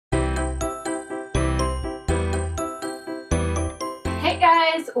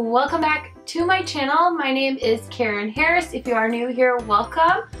guys, welcome back to my channel. My name is Karen Harris. If you are new here,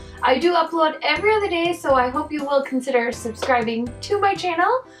 welcome. I do upload every other day, so I hope you will consider subscribing to my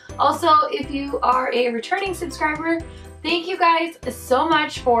channel. Also, if you are a returning subscriber, thank you guys so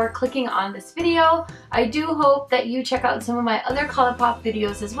much for clicking on this video. I do hope that you check out some of my other Colourpop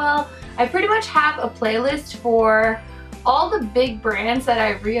videos as well. I pretty much have a playlist for all the big brands that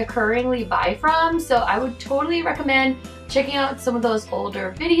I reoccurringly buy from, so I would totally recommend checking out some of those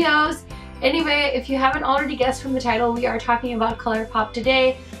older videos. Anyway, if you haven't already guessed from the title, we are talking about Colourpop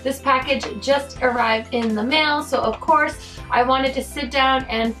today. This package just arrived in the mail, so of course I wanted to sit down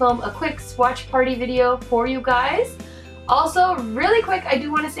and film a quick swatch party video for you guys. Also, really quick, I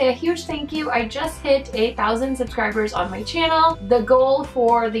do want to say a huge thank you. I just hit 1,000 subscribers on my channel. The goal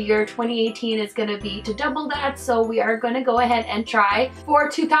for the year 2018 is going to be to double that, so we are going to go ahead and try for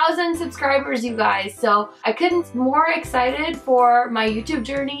 2,000 subscribers, you guys. So I couldn't be more excited for my YouTube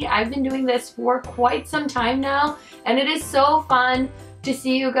journey. I've been doing this for quite some time now, and it is so fun to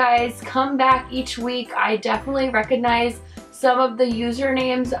see you guys come back each week. I definitely recognize some of the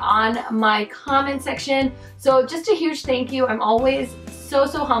usernames on my comment section. So just a huge thank you. I'm always so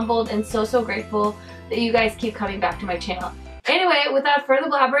humbled and so grateful that you guys keep coming back to my channel. Anyway, without further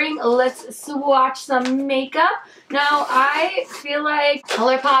blabbering, let's swatch some makeup. Now, I feel like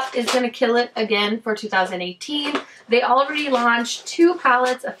Colourpop is going to kill it again for 2018. They already launched 2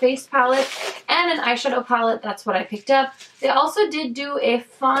 palettes, a face palette and an eyeshadow palette. That's what I picked up. They also did do a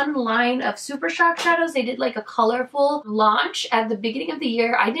fun line of Super Shock shadows. They did like a colorful launch at the beginning of the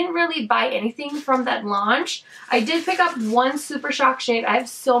year. I didn't really buy anything from that launch. I did pick up one Super Shock shade. I have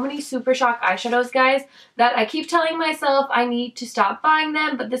so many Super Shock eyeshadows, guys, that I keep telling myself I need to stop buying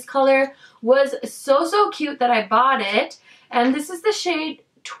them, but this color was so cute that I bought it. And this is the shade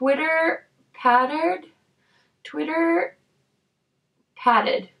Twitter Padded.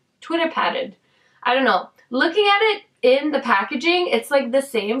 I don't know. Looking at it in the packaging, it's like the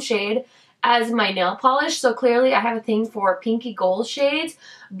same shade as my nail polish, so clearly I have a thing for pinky gold shades.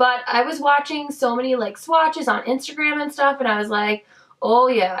 But I was watching so many like swatches on Instagram and stuff, and I was like, oh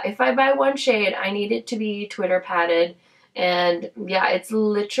yeah, if I buy one shade, I need it to be Twitter Padded. And yeah, it's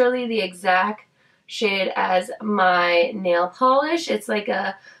literally the exact shade as my nail polish. It's like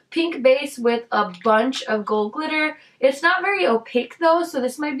a pink base with a bunch of gold glitter. It's not very opaque though, so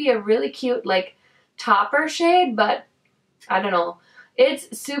this might be a really cute like topper shade, but I don't know.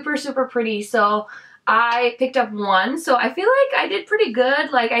 It's super pretty, so I picked up one. So I feel like I did pretty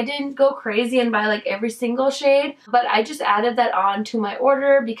good. Like, I didn't go crazy and buy like every single shade, but I just added that on to my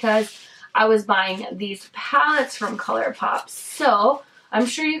order because I was buying these palettes from Colourpop. So I'm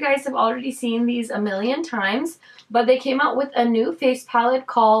sure you guys have already seen these a million times, but they came out with a new face palette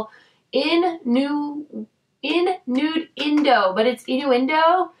called In Nude Indo, but it's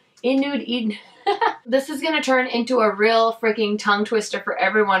Innuendo? In Nude Indo. This is going to turn into a real freaking tongue twister for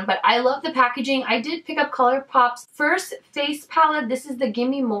everyone, but I love the packaging. I did pick up Colourpop's first face palette. This is the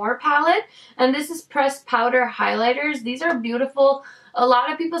Gimme More palette, and this is pressed powder highlighters. These are beautiful. A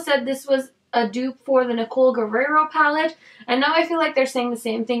lot of people said this was a dupe for the Nicole Guerrero palette, and now I feel like they're saying the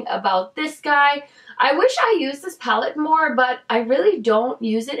same thing about this guy. I wish I used this palette more, but I really don't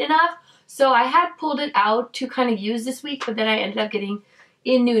use it enough, so I had pulled it out to kind of use this week, but then I ended up getting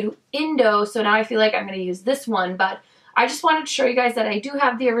In Nude Indo, so now I feel like I'm going to use this one. But I just wanted to show you guys that I do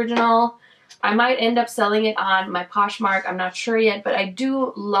have the original. I might end up selling it on my Poshmark, I'm not sure yet, but I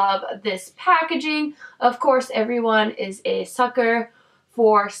do love this packaging. Of course, everyone is a sucker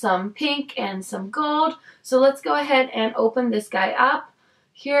for some pink and some gold, so let's go ahead and open this guy up.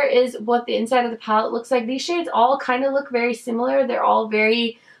 Here is what the inside of the palette looks like. These shades all kind of look very similar. They're all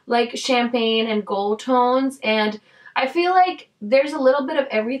very like champagne and gold tones, and I feel like there's a little bit of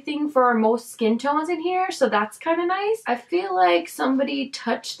everything for most skin tones in here, so that's kind of nice. I feel like somebody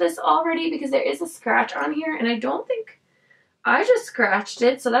touched this already because there is a scratch on here, and I don't think I just scratched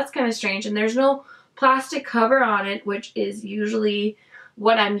it, so that's kind of strange. And there's no plastic cover on it, which is usually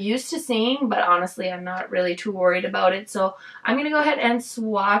what I'm used to seeing, but honestly, I'm not really too worried about it. So I'm going to go ahead and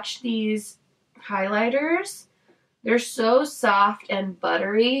swatch these highlighters. They're so soft and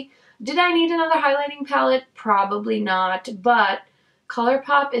buttery. Did I need another highlighting palette? Probably not, but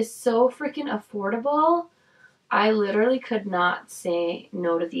Colourpop is so freaking affordable. I literally could not say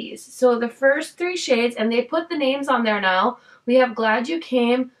no to these. So the first 3 shades, and they put the names on there now. We have Glad You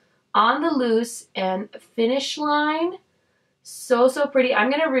Came, On the Loose, and Finish Line. So pretty. I'm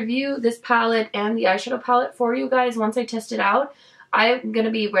going to review this palette and the eyeshadow palette for you guys once I test it out. I'm going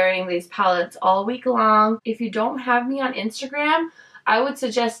to be wearing these palettes all week long. If you don't have me on Instagram, I would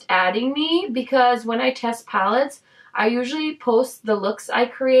suggest adding me, because when I test palettes, I usually post the looks I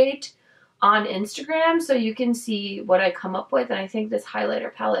create on Instagram so you can see what I come up with, and I think this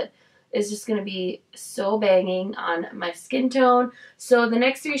highlighter palette is just going to be so banging on my skin tone. So the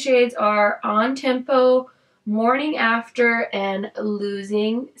next 3 shades are On Tempo, Morning After, and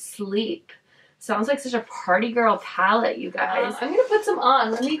Losing Sleep. Sounds like such a party girl palette, you guys. I'm going to put some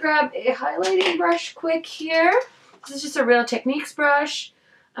on. Let me grab a highlighting brush quick here. This is just a Real Techniques brush.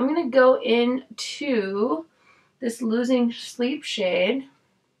 I'm going to go into this Losing Sleep shade.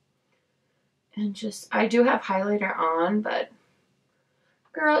 And just, I do have highlighter on, but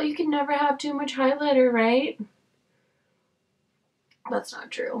girl, you can never have too much highlighter, right? That's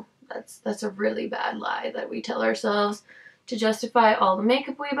not true. That's a really bad lie that we tell ourselves to justify all the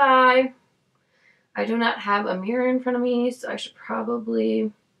makeup we buy. I do not have a mirror in front of me, so I should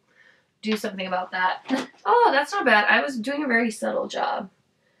probably do something about that. Oh, that's not bad. I was doing a very subtle job.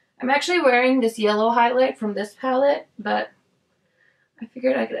 I'm actually wearing this yellow highlight from this palette, but I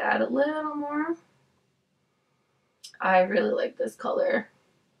figured I could add a little more. I really like this color.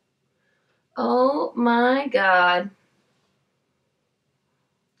 Oh my god.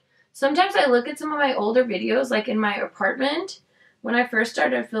 Sometimes I look at some of my older videos, like in my apartment, when I first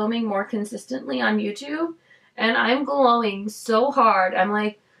started filming more consistently on YouTube, and I'm glowing so hard. I'm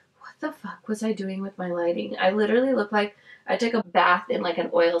like, what the fuck was I doing with my lighting? I literally look like I took a bath in like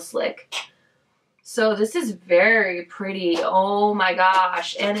an oil slick. So this is very pretty. Oh my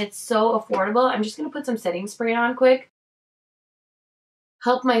gosh. And it's so affordable. I'm just going to put some setting spray on quick.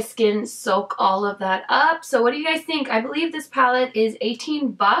 Help my skin soak all of that up. So what do you guys think? I believe this palette is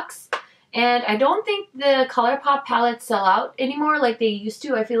 18 bucks. And I don't think the Colourpop palettes sell out anymore like they used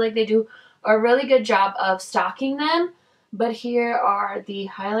to. I feel like they do a really good job of stocking them. But here are the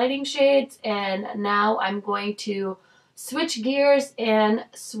highlighting shades. And now I'm going to switch gears and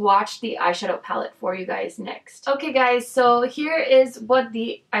swatch the eyeshadow palette for you guys next. Okay guys, so here is what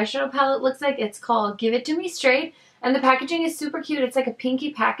the eyeshadow palette looks like. It's called Give It To Me Straight, and the packaging is super cute. It's like a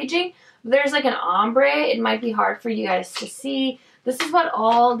pinky packaging. There's like an ombre. It might be hard for you guys to see. This is what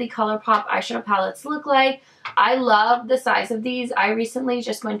all the Colourpop eyeshadow palettes look like. I love the size of these. I recently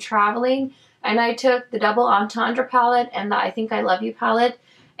just went traveling and I took the Double Entendre palette and the I Think I Love You palette.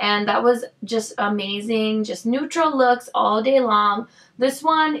 And that was just amazing. Just neutral looks all day long. This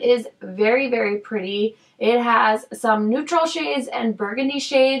one is very, very pretty. It has some neutral shades and burgundy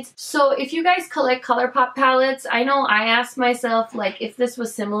shades. So if you guys collect Colourpop palettes, I know I asked myself like if this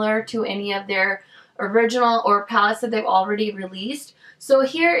was similar to any of their original or palettes that they've already released. So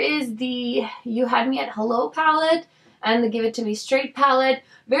here is the You Had Me at Hello palette and the Give It To Me Straight palette.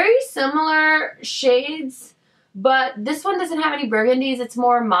 Very similar shades, but this one doesn't have any burgundies. It's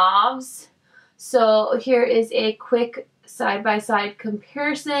more mauves. So here is a quick side-by-side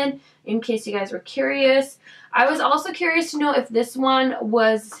comparison in case you guys were curious. I was also curious to know if this one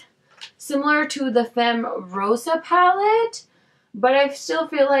was similar to the Femme Rosa palette, but I still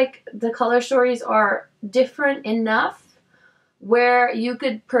feel like the color stories are different enough where you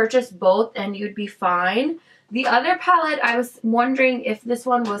could purchase both and you'd be fine. The other palette I was wondering if this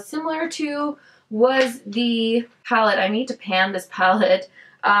one was similar to was the palette, I need to pan this palette,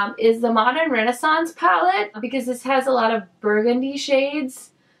 is the Modern Renaissance palette, because this has a lot of burgundy shades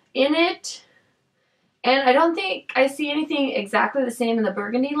in it. And I don't think I see anything exactly the same in the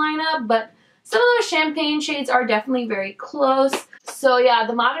burgundy lineup, but some of those champagne shades are definitely very close. So yeah,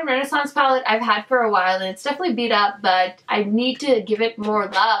 the Modern Renaissance palette I've had for a while and it's definitely beat up, but I need to give it more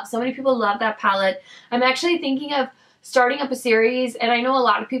love. So many people love that palette. I'm actually thinking of starting up a series, and I know a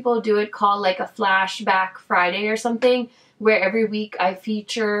lot of people do it called like a Flashback Friday or something, where every week I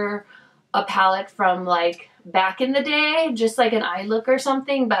feature a palette from like back in the day, just like an eye look or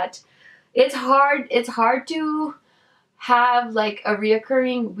something. But it's hard to have like a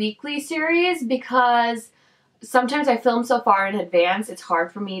reoccurring weekly series because sometimes I film so far in advance, it's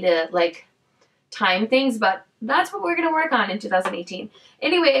hard for me to like time things, but that's what we're going to work on in 2018.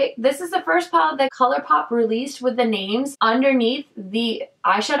 Anyway, this is the first palette that Colourpop released with the names underneath the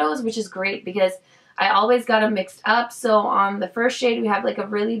eyeshadows, which is great because I always got them mixed up. So on the first shade, we have like a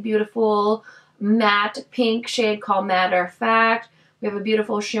really beautiful matte pink shade called Matter of Fact. We have a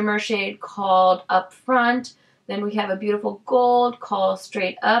beautiful shimmer shade called Upfront. Then we have a beautiful gold called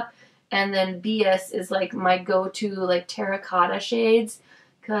Straight Up. And then BS is like my go-to like terracotta shades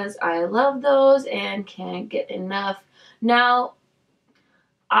because I love those and can't get enough. Now,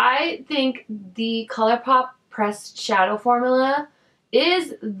 I think the Colourpop pressed shadow formula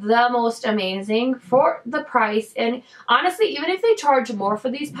is the most amazing for the price. And honestly, even if they charge more for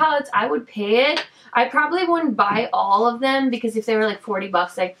these palettes, I would pay it. I probably wouldn't buy all of them because if they were like 40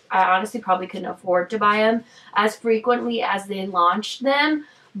 bucks, like I honestly probably couldn't afford to buy them as frequently as they launched them.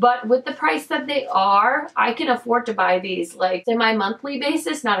 But with the price that they are, I can afford to buy these like semi-monthly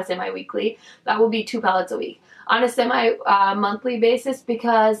basis, not a semi-weekly. That will be 2 palettes a week. On a semi-monthly basis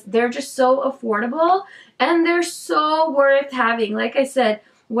because they're just so affordable and they're so worth having. Like I said,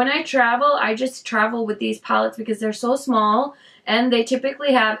 when I travel, I just travel with these palettes because they're so small and they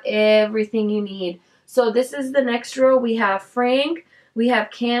typically have everything you need. So this is the next row. We have Frank, we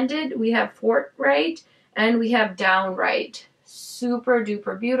have Candid, we have Forthright, and we have Downright. Super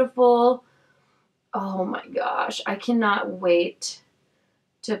duper beautiful. Oh my gosh, I cannot wait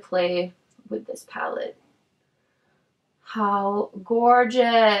to play with this palette. How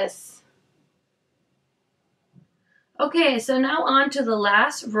gorgeous. Okay, so now on to the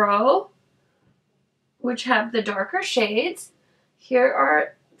last row, which have the darker shades. Here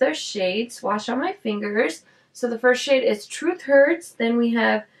are the shades swatched on my fingers. So the first shade is Truth Hurts. Then we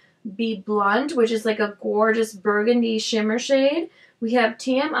have Be Blunt, which is like a gorgeous burgundy shimmer shade. We have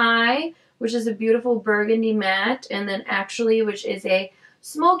TMI, which is a beautiful burgundy matte. And then Actually, which is a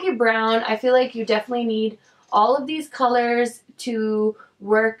smoky brown. I feel like you definitely need all of these colors to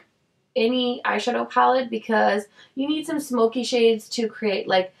work any eyeshadow palette because you need some smoky shades to create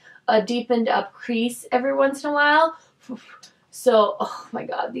like a deepened up crease every once in a while. So, oh my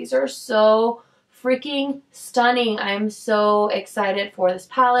god, these are so freaking stunning. I'm so excited for this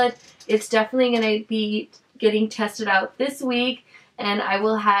palette. It's definitely going to be getting tested out this week, and I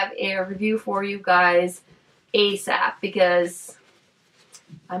will have a review for you guys ASAP because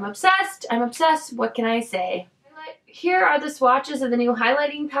I'm obsessed. I'm obsessed. What can I say? Here are the swatches of the new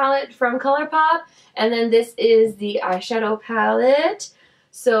highlighting palette from Colourpop, and then this is the eyeshadow palette.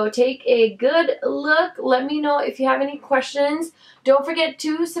 So take a good look. Let me know if you have any questions. Don't forget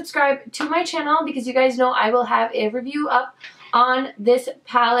to subscribe to my channel because you guys know I will have a review up on this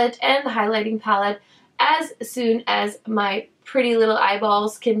palette and the highlighting palette as soon as my pretty little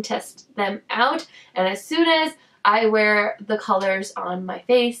eyeballs can test them out and as soon as I wear the colors on my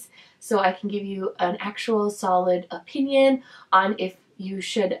face so I can give you an actual solid opinion on if you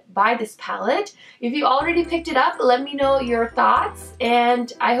should buy this palette. If you already picked it up, let me know your thoughts,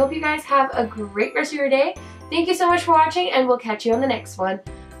 and I hope you guys have a great rest of your day. Thank you so much for watching, and we'll catch you on the next one.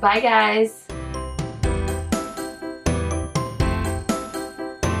 Bye, guys.